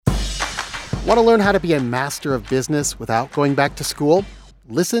Want to learn how to be a master of business without going back to school?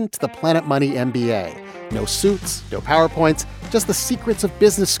 Listen to the Planet Money MBA. No suits, no PowerPoints, just the secrets of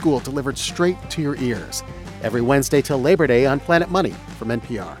business school delivered straight to your ears. Every Wednesday till Labor Day on Planet Money from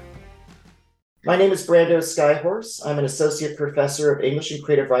NPR. My name is Brando Skyhorse. I'm an associate professor of English and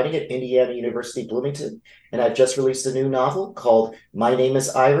creative writing at Indiana University, Bloomington, and I've just released a new novel called My Name is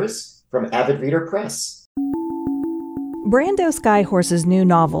Iris from Avid Reader Press. Brando Skyhorse's new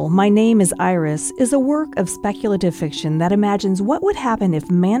novel, My Name is Iris, is a work of speculative fiction that imagines what would happen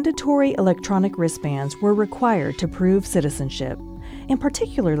if mandatory electronic wristbands were required to prove citizenship, and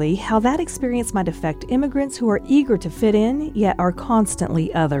particularly how that experience might affect immigrants who are eager to fit in, yet are constantly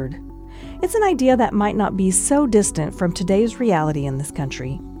othered. It's an idea that might not be so distant from today's reality in this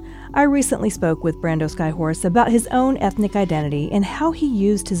country. I recently spoke with Brando Skyhorse about his own ethnic identity and how he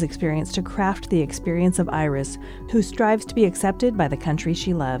used his experience to craft the experience of Iris, who strives to be accepted by the country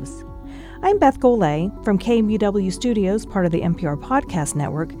she loves. I'm Beth Golay from KMUW Studios, part of the NPR Podcast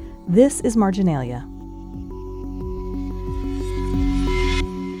Network. This is Marginalia.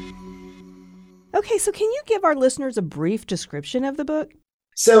 Okay, so can you give our listeners a brief description of the book?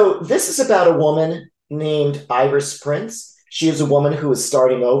 So this is about a woman named Iris Prince. She is a woman who is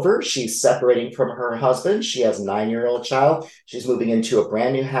starting over. She's separating from her husband. She has a 9-year-old child. She's moving into a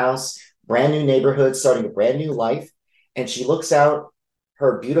brand new house, brand new neighborhood, starting a brand new life. And she looks out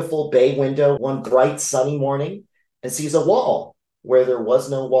her beautiful bay window one bright sunny morning and sees a wall where there was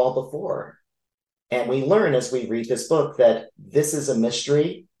no wall before. And we learn as we read this book that this is a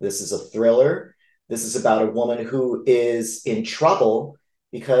mystery. This is a thriller. This is about a woman who is in trouble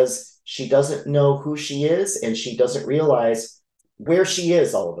because she doesn't know who she is, and she doesn't realize where she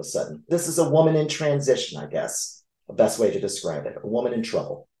is all of a sudden. This is a woman in transition, I guess, the best way to describe it, a woman in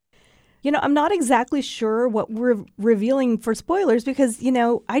trouble. You know, I'm not exactly sure what we're revealing for spoilers because,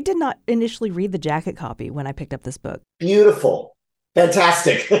 I did not initially read the jacket copy when I picked up this book. Beautiful.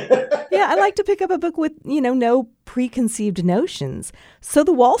 Fantastic. Yeah, I like to pick up a book with, no preconceived notions. So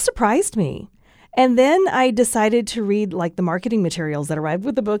The Wall surprised me. And then I decided to read the marketing materials that arrived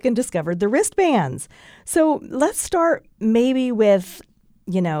with the book and discovered the wristbands. So let's start maybe with,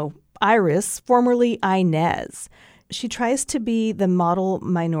 Iris, formerly Inez. She tries to be the model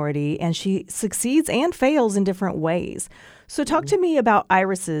minority and she succeeds and fails in different ways. So talk to me about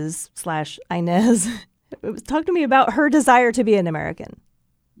Iris's/Inez. Talk to me about her desire to be an American.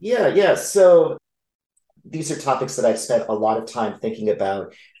 Yeah. So these are topics that I've spent a lot of time thinking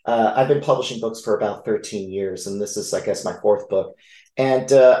about. I've been publishing books for about 13 years, and this is, I guess, my fourth book.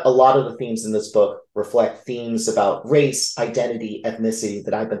 And a lot of the themes in this book reflect themes about race, identity, ethnicity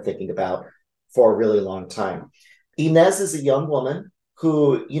that I've been thinking about for a really long time. Inez is a young woman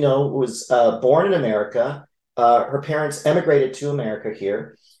who, was born in America. Her parents emigrated to America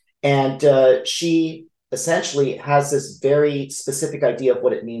here, and she essentially has this very specific idea of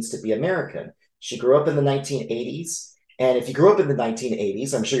what it means to be American. She grew up in the 1980s. And if you grew up in the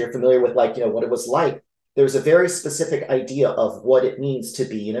 1980s, I'm sure you're familiar with what it was like. There's a very specific idea of what it means to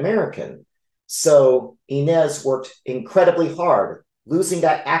be an American. So Inez worked incredibly hard, losing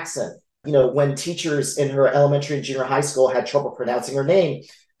that accent. When teachers in her elementary and junior high school had trouble pronouncing her name,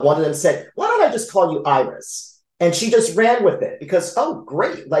 one of them said, "Why don't I just call you Iris?" And she just ran with it because, oh,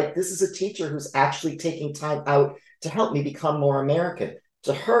 great. This is a teacher who's actually taking time out to help me become more American.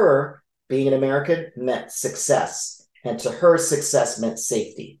 To her, being an American meant success. And to her, success meant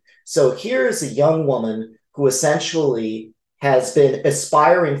safety. So here's a young woman who essentially has been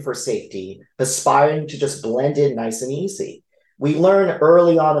aspiring for safety, aspiring to just blend in nice and easy. We learn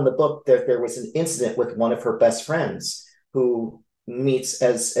early on in the book that there was an incident with one of her best friends who meets,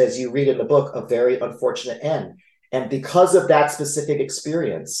 as you read in the book, a very unfortunate end. And because of that specific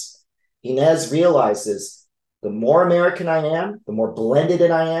experience, Inez realizes the more American I am, the more blended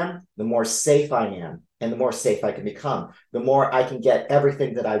in I am, the more safe I am. And the more safe I can become, the more I can get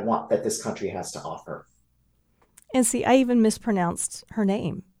everything that I want that this country has to offer. And see, I even mispronounced her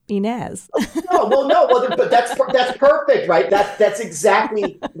name, Inez. But that's perfect, right? That's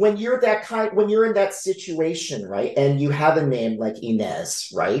exactly when you're in that situation, right? And you have a name like Inez,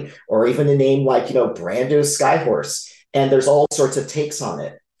 right? Or even a name like, Brando Skyhorse, and there's all sorts of takes on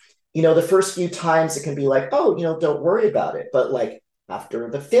it. The first few times it can be like, oh, don't worry about it. But after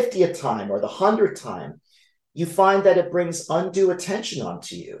the 50th time or the 100th time, you find that it brings undue attention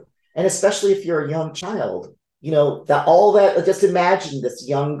onto you. And especially if you're a young child, just imagine this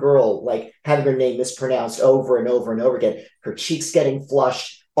young girl, having her name mispronounced over and over and over again, her cheeks getting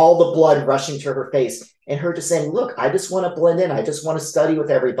flushed, all the blood rushing to her face, and her just saying, look, I just want to blend in. I just want to study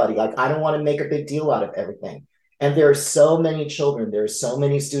with everybody. I don't want to make a big deal out of everything. And there are so many children, there are so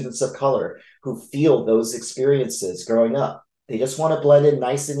many students of color who feel those experiences growing up. They just want to blend in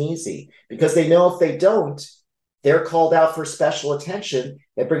nice and easy because they know if they don't, they're called out for special attention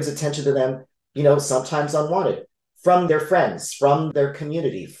that brings attention to them, sometimes unwanted, from their friends, from their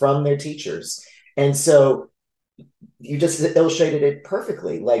community, from their teachers. And so you just illustrated it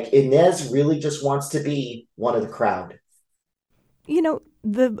perfectly. Like Inez really just wants to be one of the crowd.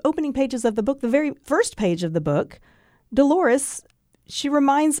 The opening pages of the book, the very first page of the book, Dolores, she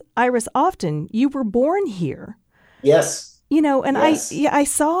reminds Iris often, you were born here. Yes. And yes. I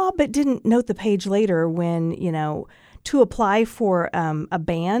saw but didn't note the page later when, to apply for a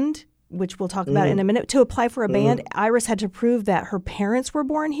band, which we'll talk about in a minute, to apply for a band, Iris had to prove that her parents were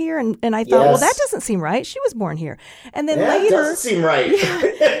born here. And I thought, well, that doesn't seem right. She was born here. And then later. That doesn't seem right.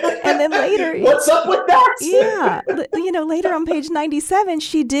 Yeah, and then later. What's up with that? Yeah. Later on page 97,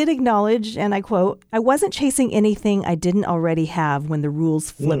 she did acknowledge, and I quote, I wasn't chasing anything I didn't already have when the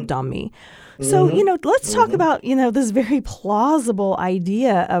rules flipped on me. So, let's talk about, this very plausible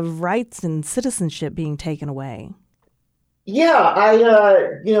idea of rights and citizenship being taken away. Yeah,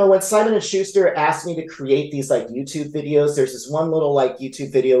 when Simon & Schuster asked me to create these YouTube videos, there's this one little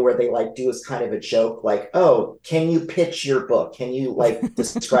YouTube video where they do as kind of a joke, oh, can you pitch your book? Can you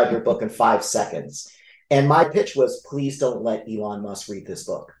describe your book in 5 seconds? And my pitch was, please don't let Elon Musk read this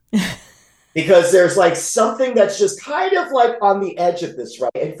book. Because there's something that's just kind of on the edge of this,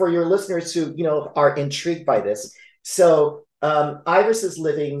 right? And for your listeners who, are intrigued by this. So Iris is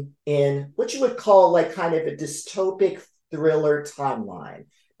living in what you would call kind of a dystopic thriller timeline,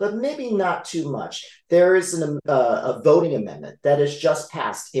 but maybe not too much. There is a voting amendment that has just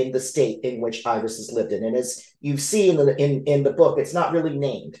passed in the state in which Iris has lived in. And as you see in the book, it's not really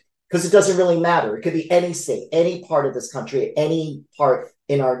named because it doesn't really matter. It could be any state, any part of this country, any part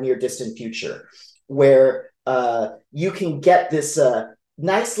in our near distant future, where you can get this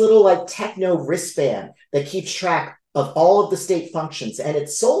nice little techno wristband that keeps track of all of the state functions, and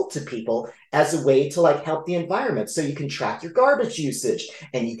it's sold to people as a way to help the environment. So you can track your garbage usage,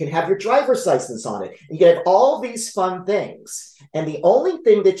 and you can have your driver's license on it. And you can have all these fun things. And the only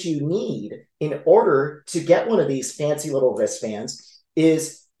thing that you need in order to get one of these fancy little wristbands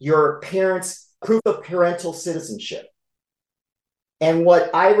is your parents' proof of parental citizenship. And what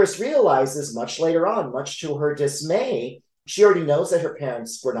Iris realizes much later on, much to her dismay, she already knows that her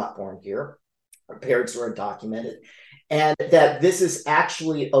parents were not born here. Her parents were undocumented. And that this is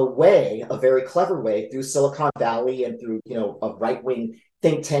actually a very clever way through Silicon Valley and through, a right-wing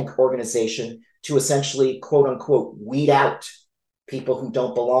think tank organization to essentially, quote unquote, weed out people who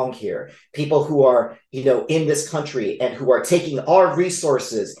don't belong here, people who are, in this country and who are taking our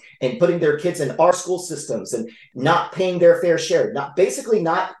resources and putting their kids in our school systems and not paying their fair share,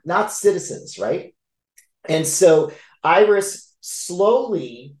 not citizens, right? And so Iris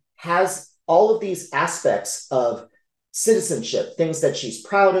slowly has all of these aspects of citizenship, things that she's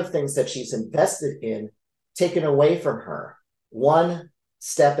proud of, things that she's invested in, taken away from her, one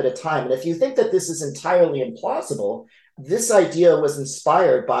step at a time. And if you think that this is entirely implausible, this idea was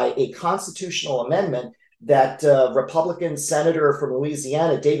inspired by a constitutional amendment that Republican Senator from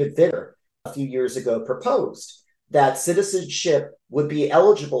Louisiana, David Vitter, a few years ago proposed, that citizenship would be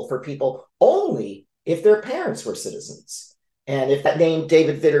eligible for people only if their parents were citizens. And if that name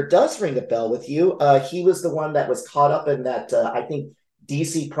David Vitter does ring a bell with you, he was the one that was caught up in that, I think,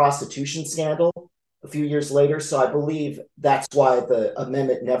 DC prostitution scandal a few years later. So I believe that's why the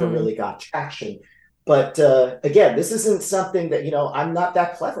amendment never really got traction. But again, this isn't something that, I'm not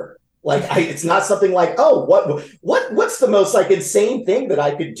that clever. It's not something what's the most insane thing that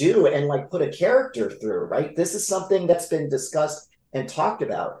I could do and put a character through, right? This is something that's been discussed and talked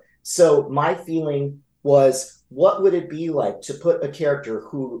about. So my feeling was, what would it be like to put a character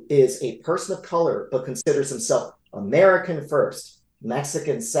who is a person of color, but considers himself American first,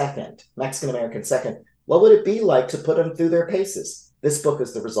 Mexican American second? What would it be like to put them through their paces? This book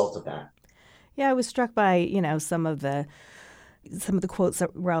is the result of that. Yeah, I was struck by, some of the quotes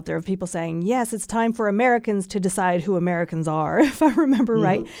that were out there of people saying, yes, it's time for Americans to decide who Americans are, if I remember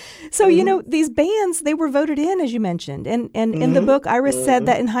right. So, these bans, they were voted in, as you mentioned. And in the book, Iris said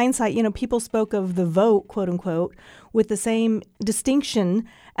that in hindsight, people spoke of the vote, quote unquote, with the same distinction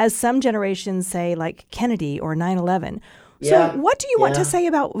as some generations say, like Kennedy or 9/11. So what do you want to say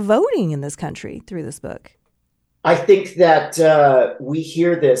about voting in this country through this book? I think that we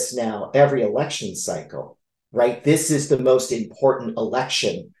hear this now every election cycle. right? This is the most important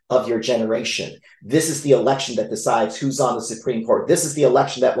election of your generation. This is the election that decides who's on the Supreme Court. This is the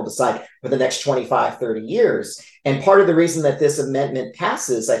election that will decide for the next 25, 30 years. And part of the reason that this amendment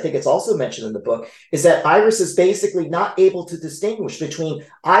passes, I think it's also mentioned in the book, is that Iris is basically not able to distinguish between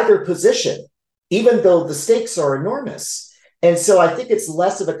either position, even though the stakes are enormous. And so I think it's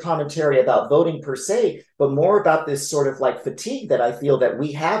less of a commentary about voting per se, but more about this sort of like fatigue that I feel that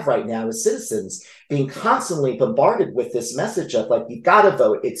we have right now as citizens, being constantly bombarded with this message of like, you've got to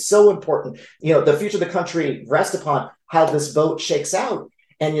vote. It's so important. You know, the future of the country rests upon how this vote shakes out.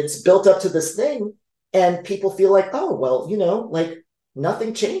 And it's built up to this thing. And people feel like, oh, well, you know, like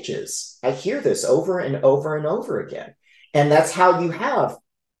nothing changes. I hear this over and over and over again. And that's how you have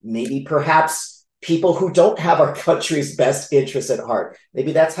maybe perhaps people who don't have our country's best interests at heart.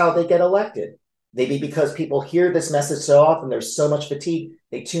 Maybe that's how they get elected. Maybe because people hear this message so often, there's so much fatigue,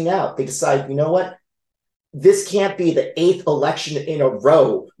 they tune out. They decide, you know what? This can't be the 8th election in a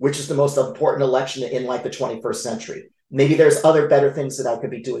row, which is the most important election in like the 21st century. Maybe there's other better things that I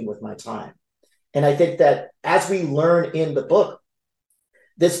could be doing with my time. And I think that as we learn in the book,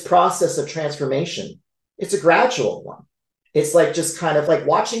 this process of transformation, it's a gradual one. It's like just kind of like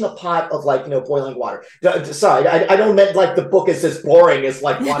watching a pot of like, you know, boiling water. Sorry, I don't mean like the book is as boring as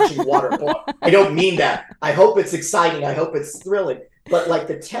like watching water boil. I don't mean that. I hope it's exciting. I hope it's thrilling. But like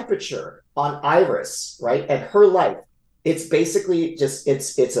the temperature on Iris, right, and her life, it's basically just,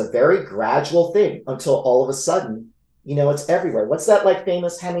 it's a very gradual thing until all of a sudden, you know, it's everywhere. What's that like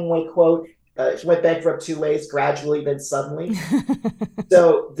famous Hemingway quote? She went bankrupt 2 ways, gradually, then suddenly.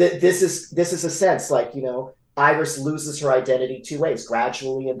 So this is a sense like, you know, Iris loses her identity 2 ways,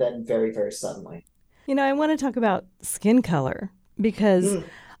 gradually and then very, very suddenly. You know, I want to talk about skin color because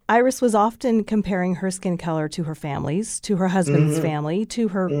Iris was often comparing her skin color to her family's, to her husband's family, to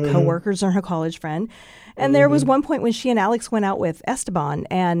her coworkers and her college friend. And there was one point when she and Alex went out with Esteban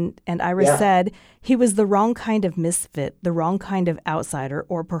and Iris said he was the wrong kind of misfit, the wrong kind of outsider,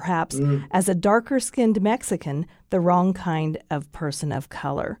 or perhaps as a darker-skinned Mexican, the wrong kind of person of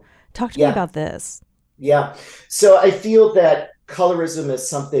color. Talk to me about this. Yeah. So I feel that colorism is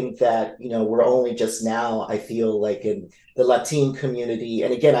something that, you know, we're only just now, I feel like in the Latin community.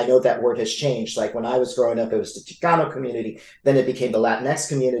 And again, I know that word has changed. Like when I was growing up, it was the Chicano community, then it became the Latinx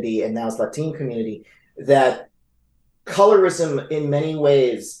community, and now it's Latin community. That colorism in many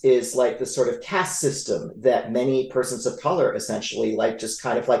ways is like the sort of caste system that many persons of color essentially like just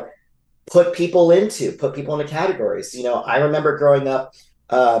kind of like put people into categories. You know, I remember growing up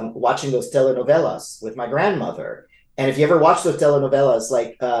watching those telenovelas with my grandmother. And if you ever watch those telenovelas,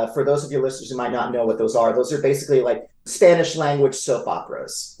 like for those of your listeners who might not know what those are basically like Spanish language soap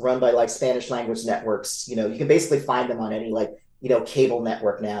operas run by like Spanish language networks. You know, you can basically find them on any like, you know, cable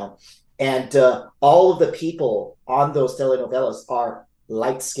network now. And all of the people on those telenovelas are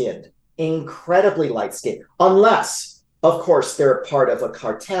light-skinned, incredibly light-skinned, unless, of course, they're a part of a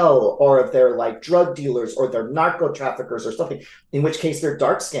cartel or if they're like drug dealers or they're narco traffickers or something, in which case they're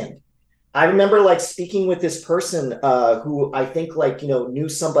dark-skinned. I remember like speaking with this person who I think like, you know, knew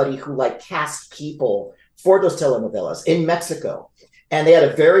somebody who like cast people for those telenovelas in Mexico. And they had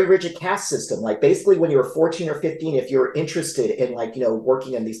a very rigid caste system. Like basically when you were 14 or 15, if you were interested in like, you know,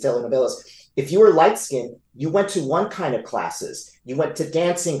 working in these telenovelas, if you were light skinned, you went to one kind of classes. You went to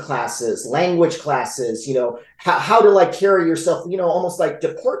dancing classes, language classes, you know, how to like carry yourself, you know, almost like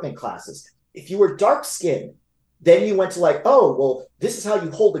deportment classes. If you were dark skinned, then you went to like, oh, well, this is how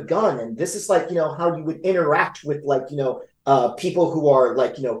you hold a gun. And this is like, you know, how you would interact with like, you know, people who are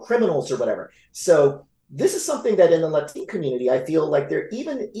like, you know, criminals or whatever. So this is something that in the Latin community, I feel like there,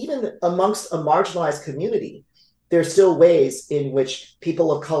 even amongst a marginalized community, there's still ways in which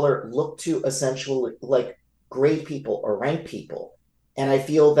people of color look to essentially like grade people or rank people. And I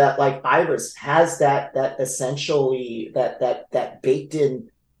feel that like Iris has that essentially that baked in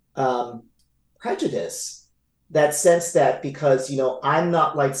prejudice, that sense that because, you know, I'm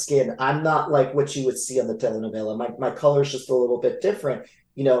not light skinned, I'm not like what you would see on the telenovela. My color is just a little bit different,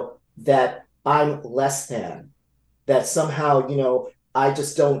 you know, that I'm less than, that somehow, you know, I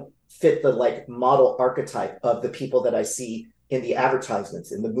just don't fit the like model archetype of the people that I see in the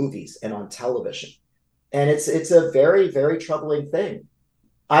advertisements, in the movies and on television. And it's a very, very troubling thing.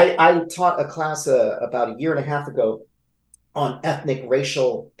 I taught a class about a year and a half ago on ethnic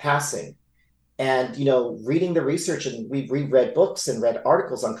racial passing. And, you know, reading the research, and we've reread books and read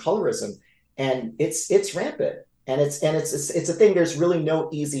articles on colorism, and it's rampant. And it's a thing there's really no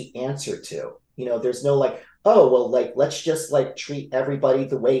easy answer to. You know, there's no like, oh, well, like, let's just like treat everybody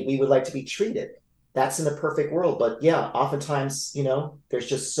the way we would like to be treated. That's in a perfect world. But yeah, oftentimes, you know, there's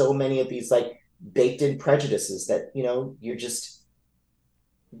just so many of these like baked in prejudices that, you're just,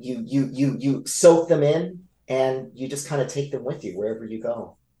 you soak them in and you just kind of take them with you wherever you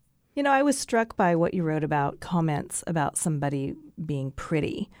go. I was struck by what you wrote about comments about somebody being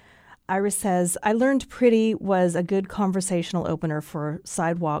pretty. Iris says, I learned pretty was a good conversational opener for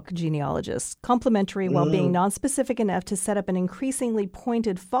sidewalk genealogists, complimentary while being nonspecific enough to set up an increasingly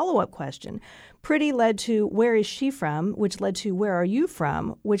pointed follow-up question. Pretty led to, where is she from? Which led to, where are you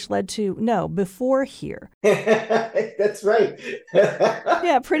from? Which led to, no, before here. That's right.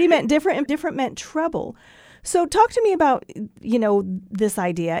 Yeah, pretty meant different, and different meant trouble. So talk to me about, this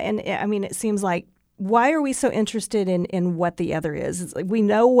idea. And I mean, it seems like, why are we so interested in what the other is? It's like we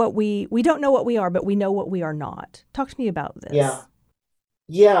know what we don't know what we are, but we know what we are not. Talk to me about this. Yeah.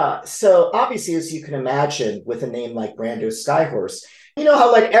 Yeah. So obviously, as you can imagine, with a name like Brando Skyhorse, you know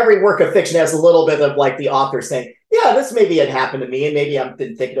how like every work of fiction has a little bit of like the author saying, yeah, this maybe had happened to me, and maybe I've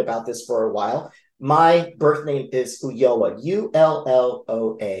been thinking about this for a while. My birth name is Ulloa,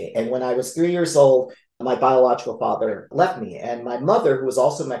 Ulloa. And when I was 3 years old, my biological father left me, and my mother, who was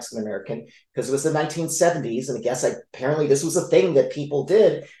also Mexican American, because it was the 1970s, and I guess apparently this was a thing that people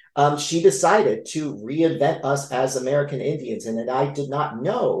did. She decided to reinvent us as American Indians, and I did not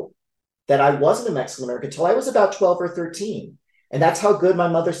know that I wasn't a Mexican American until I was about 12 or 13. And that's how good my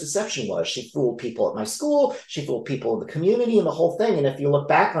mother's deception was. She fooled people at my school, she fooled people in the community, and the whole thing. And if you look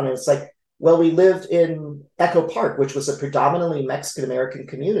back on it, it's like, well, we lived in Echo Park, which was a predominantly Mexican-American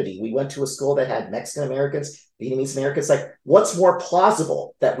community. We went to a school that had Mexican-Americans, Vietnamese Americans. Like, what's more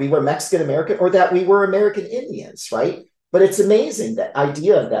plausible, that we were Mexican-American or that we were American Indians, right? But it's amazing, that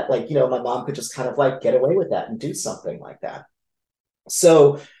idea that, like, my mom could just kind of like get away with that and do something like that.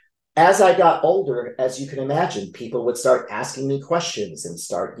 So as I got older, as you can imagine, people would start asking me questions and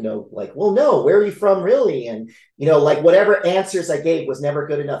start, like, well, no, where are you from really? And, like whatever answers I gave was never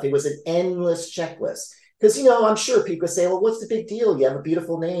good enough. It was an endless checklist. Because, I'm sure people say, well, what's the big deal? You have a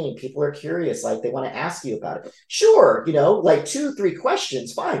beautiful name. People are curious. Like, they want to ask you about it. Sure. Like 2-3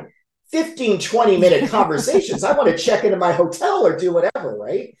 questions, fine. 15, 20-minute conversations. I want to check into my hotel or do whatever,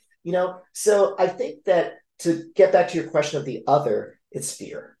 right? So I think that, to get back to your question of the other, it's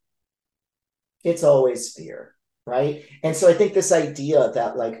fear. It's always fear, right? And so I think this idea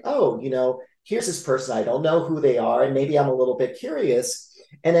that like, oh, here's this person, I don't know who they are, and maybe I'm a little bit curious.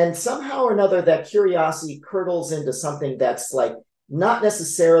 And then somehow or another, that curiosity curdles into something that's like not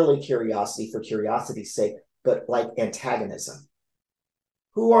necessarily curiosity for curiosity's sake, but like antagonism.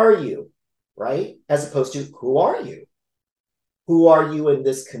 Who are you, right? As opposed to, who are you? Who are you in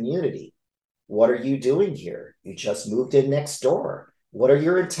this community? What are you doing here? You just moved in next door. What are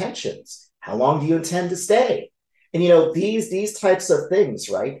your intentions? How long do you intend to stay? And, these types of things,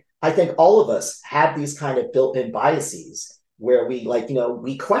 right? I think all of us have these kind of built-in biases where we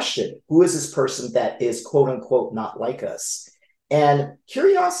we question, who is this person that is quote unquote not like us? And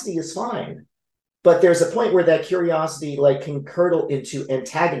curiosity is fine, but there's a point where that curiosity can curdle into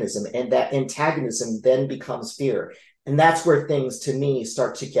antagonism, and that antagonism then becomes fear. And that's where things, to me,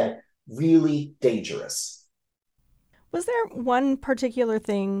 start to get really dangerous. Was there one particular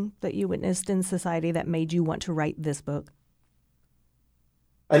thing that you witnessed in society that made you want to write this book?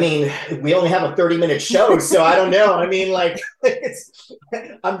 I mean, we only have a 30-minute show, so I don't know. I mean,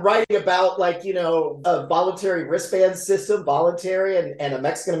 I'm writing about a voluntary wristband system, voluntary, and a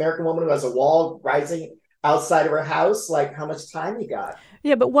Mexican-American woman who has a wall rising outside of her house. Like, how much time you got?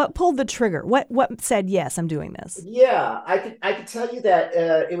 Yeah, but what pulled the trigger? What said, yes, I'm doing this? Yeah, I could tell you that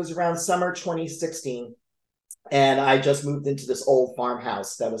it was around summer 2016. And I just moved into this old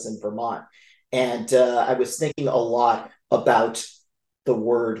farmhouse that was in Vermont. And I was thinking a lot about the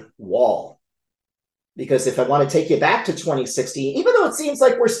word wall. Because if I want to take you back to 2016, even though it seems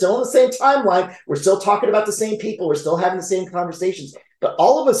like we're still in the same timeline, we're still talking about the same people, we're still having the same conversations, but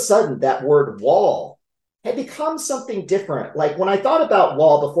all of a sudden that word wall had become something different. Like when I thought about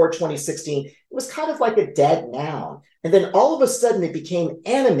wall before 2016, it was kind of like a dead noun. And then all of a sudden it became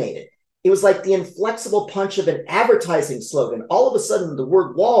animated. It was like the inflexible punch of an advertising slogan. All of a sudden, the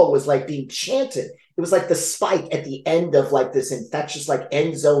word wall was like being chanted. It was like the spike at the end of like this infectious like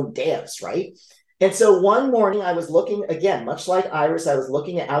end zone dance, right? And so one morning I was looking, again, much like Iris, I was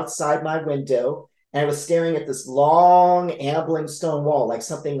looking outside my window, and I was staring at this long ambling stone wall, like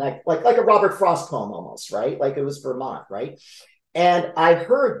something like a Robert Frost poem almost, right? Like it was Vermont, right? And I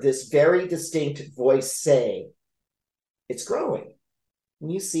heard this very distinct voice say, it's growing. Can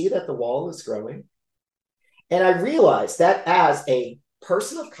you see that the wall is growing? And I realized that as a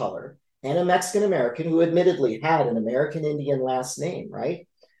person of color and a Mexican American who admittedly had an American Indian last name, right?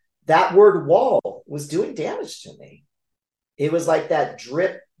 That word wall was doing damage to me. It was like that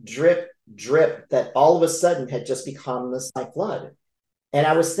drip, drip, drip that all of a sudden had just become this like flood. And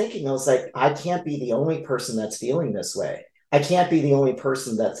I was thinking, I was like, I can't be the only person that's feeling this way. I can't be the only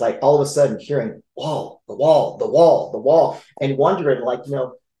person that's like all of a sudden hearing wall, the wall, the wall, the wall, and wondering like,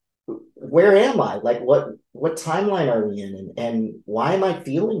 where am I? Like what timeline are we in? And why am I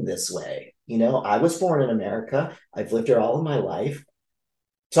feeling this way? I was born in America. I've lived here all of my life.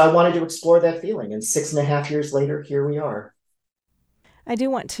 So I wanted to explore that feeling. And 6.5 years later, here we are. I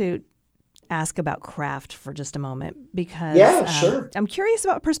do want to ask about craft for just a moment because sure. I'm curious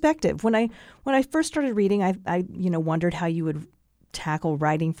about perspective. When I first started reading, I wondered how you would tackle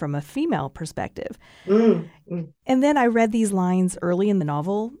writing from a female perspective. And then I read these lines early in the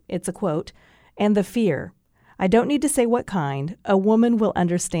novel. It's a quote, "And the fear. I don't need to say what kind. A woman will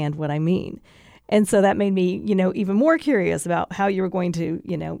understand what I mean." And so that made me, even more curious about how you were going to,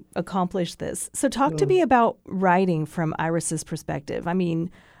 accomplish this. So talk to me about writing from Iris's perspective. I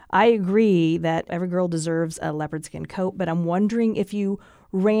mean, I agree that every girl deserves a leopard skin coat, but I'm wondering if you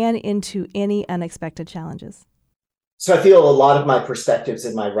ran into any unexpected challenges. So I feel a lot of my perspectives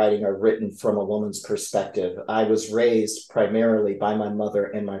in my writing are written from a woman's perspective. I was raised primarily by my mother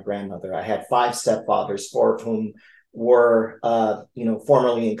and my grandmother. I had 5 stepfathers, 4 of whom were,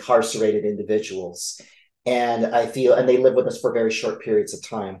 formerly incarcerated individuals. And they lived with us for very short periods of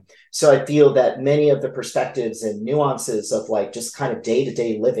time. So I feel that many of the perspectives and nuances of like just kind of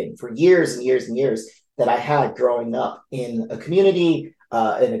day-to-day living for years and years and years that I had growing up in a community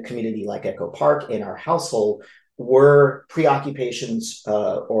like Echo Park in our household were preoccupations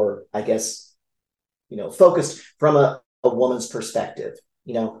or I guess, focused from a woman's perspective.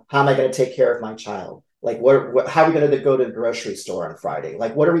 How am I going to take care of my child? Like, how are we going to go to the grocery store on Friday?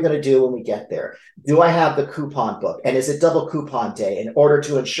 Like, what are we going to do when we get there? Do I have the coupon book? And is it double coupon day in order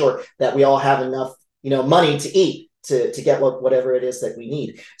to ensure that we all have enough, money to eat to get whatever it is that we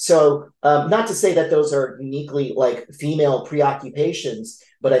need? So not to say that those are uniquely like female preoccupations,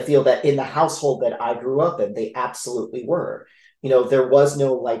 but I feel that in the household that I grew up in, they absolutely were. There was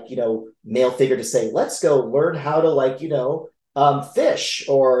no like, male figure to say, let's go learn how to fish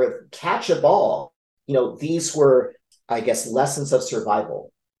or catch a ball. These were, I guess, lessons of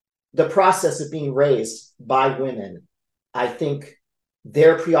survival. The process of being raised by women, I think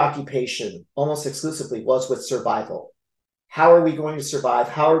their preoccupation almost exclusively was with survival. How are we going to survive?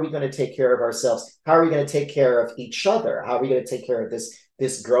 How are we going to take care of ourselves? How are we going to take care of each other? How are we going to take care of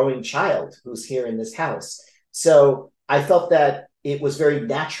this growing child who's here in this house? So I felt that it was very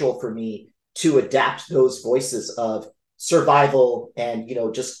natural for me to adapt those voices of survival and,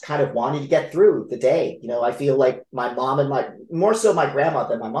 just kind of wanting to get through the day. I feel like my mom and more so my grandma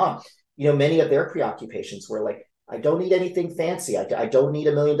than my mom, many of their preoccupations were like, I don't need anything fancy. I don't need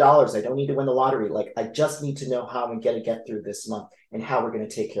 $1 million. I don't need to win the lottery. Like, I just need to know how I'm going to get through this month and how we're going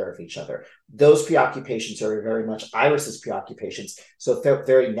to take care of each other. Those preoccupations are very much Iris's preoccupations. So it felt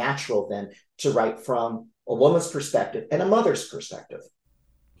very natural then to write from a woman's perspective and a mother's perspective.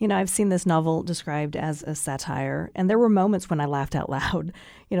 I've seen this novel described as a satire, and there were moments when I laughed out loud.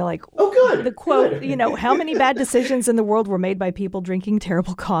 Oh, good. The quote, good. How many bad decisions in the world were made by people drinking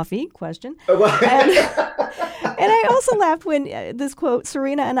terrible coffee? Question. Oh, well. And I also laughed when this quote,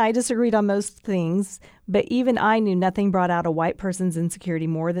 Serena and I disagreed on most things, but even I knew nothing brought out a white person's insecurity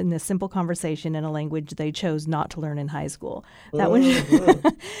more than a simple conversation in a language they chose not to learn in high school. That was,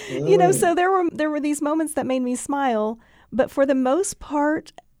 so there were these moments that made me smile, but for the most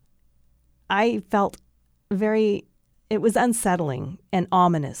part, I felt it was unsettling and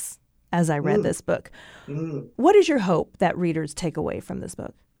ominous as I read this book. What is your hope that readers take away from this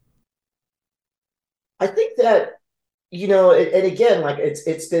book? I think that, and again, like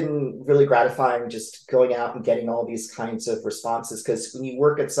it's been really gratifying just going out and getting all these kinds of responses, because when you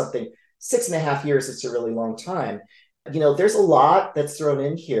work at something 6.5 years, it's a really long time. There's a lot that's thrown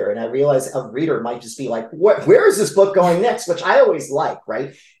in here. And I realize a reader might just be like, where is this book going next? Which I always like,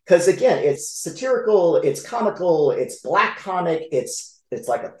 right? Because again, it's satirical, it's comical, it's black comic, it's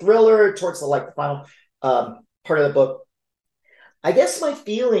like a thriller towards the final part of the book. I guess my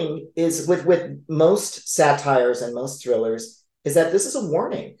feeling is with most satires and most thrillers is that this is a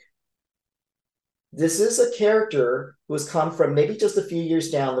warning. This is a character who has come from maybe just a few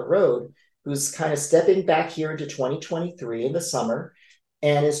years down the road, who's kind of stepping back here into 2023 in the summer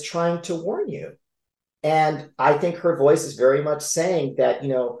and is trying to warn you. And I think her voice is very much saying that,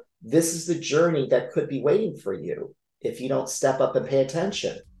 this is the journey that could be waiting for you if you don't step up and pay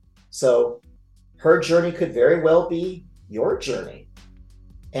attention. So her journey could very well be your journey.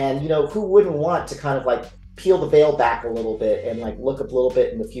 And, who wouldn't want to kind of peel the veil back a little bit and look a little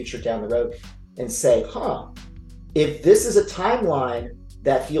bit in the future down the road and say, If this is a timeline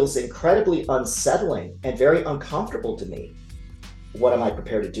that feels incredibly unsettling and very uncomfortable to me, what am I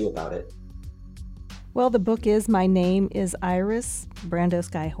prepared to do about it? Well, the book is My Name is Iris. Brando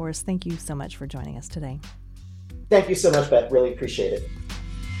Skyhorse, thank you so much for joining us today. Thank you so much, Beth. Really appreciate it.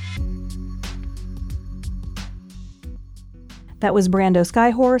 That was Brando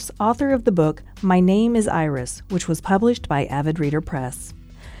Skyhorse, author of the book My Name is Iris, which was published by Avid Reader Press.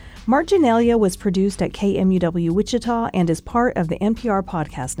 Marginalia was produced at KMUW Wichita and is part of the NPR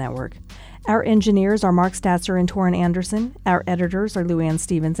Podcast Network. Our engineers are Mark Statzer and Torrin Anderson. Our editors are Luann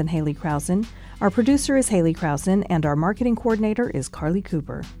Stevens and Haley Krausen. Our producer is Haley Krausen, and our marketing coordinator is Carly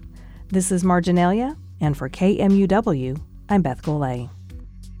Cooper. This is Marginalia, and for KMUW, I'm Beth Golay.